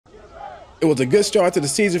It was a good start to the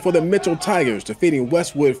season for the Mitchell Tigers, defeating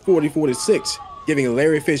Westwood 40-46, giving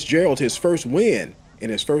Larry Fitzgerald his first win in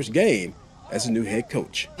his first game as a new head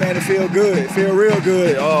coach. Man, it feel good. It feel real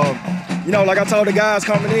good. Like I told the guys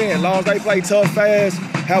coming in, as long as they play tough, fast,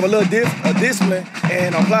 have a little discipline,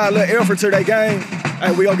 and apply a little effort to their game,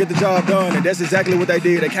 hey, we gonna get the job done. And that's exactly what they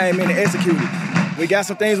did. They came in and executed. We got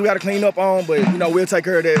some things we got to clean up on, but we'll take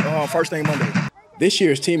care of that first thing Monday. This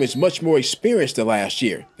year's team is much more experienced than last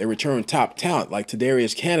year. They returned top talent like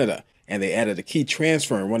Tadarius Canada, and they added a key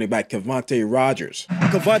transfer in running back Kavante Rogers.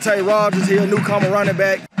 Kavante Rogers, he a newcomer running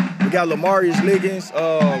back. We got Lamarius Liggins,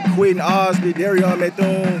 Quentin Osby, Darion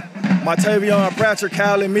Bethune, Matavion Pratcher,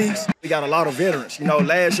 Kylie Meeks. We got a lot of veterans.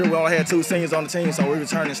 Last year we only had 2 seniors on the team, so we're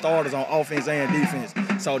returning starters on offense and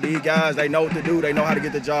defense. So these guys, they know what to do. They know how to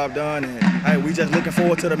get the job done. And hey, we just looking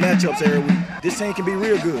forward to the matchups every week. This team can be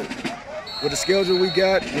real good. With the schedule we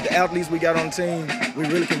got, with the athletes we got on the team, we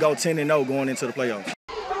really can go 10-0 going into the playoffs.